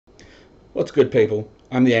What's good, people?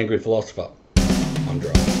 I'm the Angry Philosopher. I'm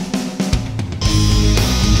dry.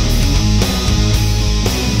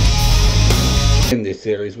 In this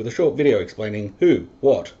series with a short video explaining who,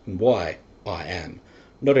 what, and why I am.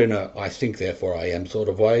 Not in a I think therefore I am sort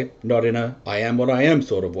of way, not in a I am what I am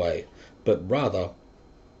sort of way, but rather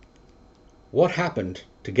what happened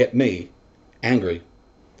to get me angry,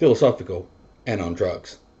 philosophical, and on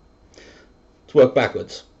drugs. Let's work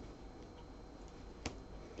backwards.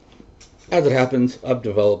 As it happens, I've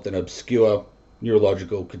developed an obscure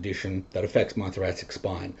neurological condition that affects my thoracic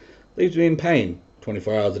spine. Leaves me in pain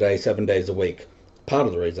 24 hours a day, 7 days a week. It's part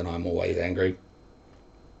of the reason I'm always angry.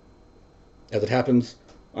 As it happens,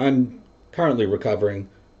 I'm currently recovering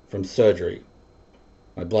from surgery.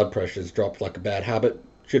 My blood pressure's dropped like a bad habit,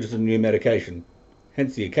 should have some new medication.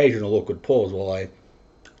 Hence the occasional awkward pause while I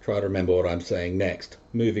try to remember what I'm saying next.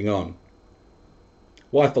 Moving on.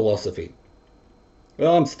 Why philosophy?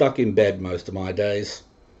 Well, I'm stuck in bed most of my days.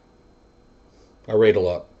 I read a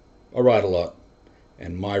lot. I write a lot.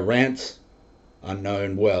 And my rants are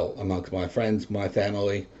known well amongst my friends, my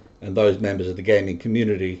family, and those members of the gaming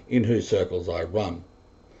community in whose circles I run.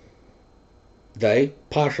 They,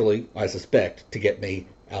 partially, I suspect, to get me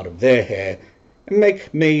out of their hair and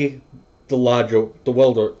make me and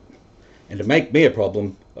to make me a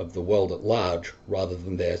problem of the world at large, rather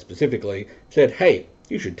than theirs specifically, said, hey,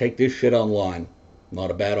 you should take this shit online. Not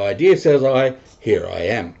a bad idea, says I. Here I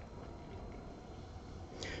am.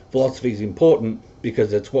 Philosophy is important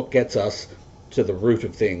because it's what gets us to the root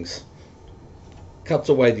of things. Cuts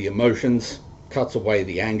away the emotions, cuts away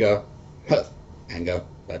the anger. Anger,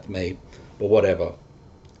 that's me. But whatever.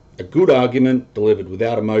 A good argument delivered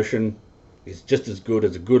without emotion is just as good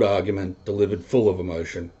as a good argument delivered full of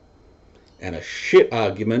emotion. And a shit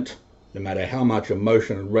argument, no matter how much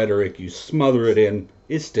emotion and rhetoric you smother it in,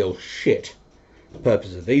 is still shit. The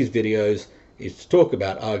purpose of these videos is to talk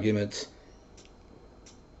about arguments.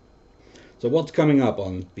 So what's coming up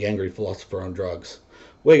on The Angry Philosopher on Drugs?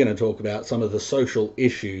 We're going to talk about some of the social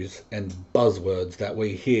issues and buzzwords that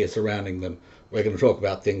we hear surrounding them. We're going to talk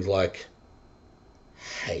about things like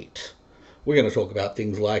hate. We're going to talk about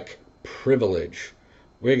things like privilege.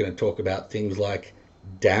 We're going to talk about things like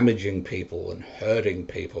damaging people and hurting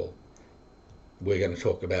people. We're going to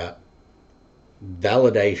talk about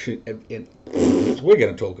validation. We're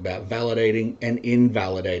going to talk about validating and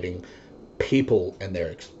invalidating people and their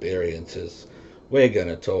experiences. We're going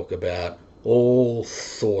to talk about all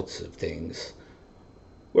sorts of things.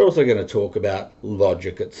 We're also going to talk about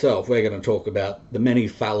logic itself. We're going to talk about the many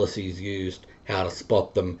fallacies used, how to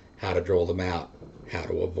spot them, how to draw them out, how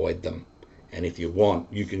to avoid them. And if you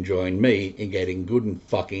want, you can join me in getting good and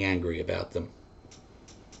fucking angry about them.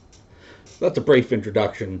 That's a brief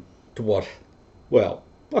introduction to what, well,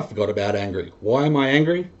 I forgot about angry. Why am I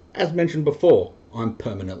angry? As mentioned before, I'm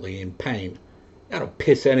permanently in pain. That'll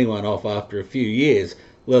piss anyone off after a few years,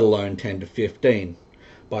 let alone 10 to 15.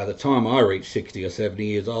 By the time I reach 60 or 70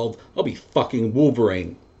 years old, I'll be fucking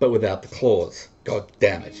Wolverine, but without the claws. God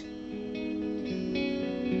damn it.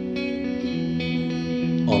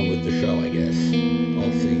 On with the show, I guess.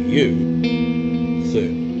 I'll see you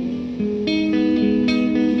soon.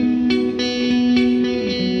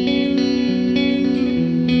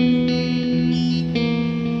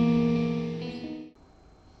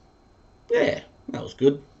 Yeah, that was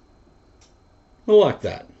good. I like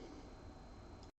that.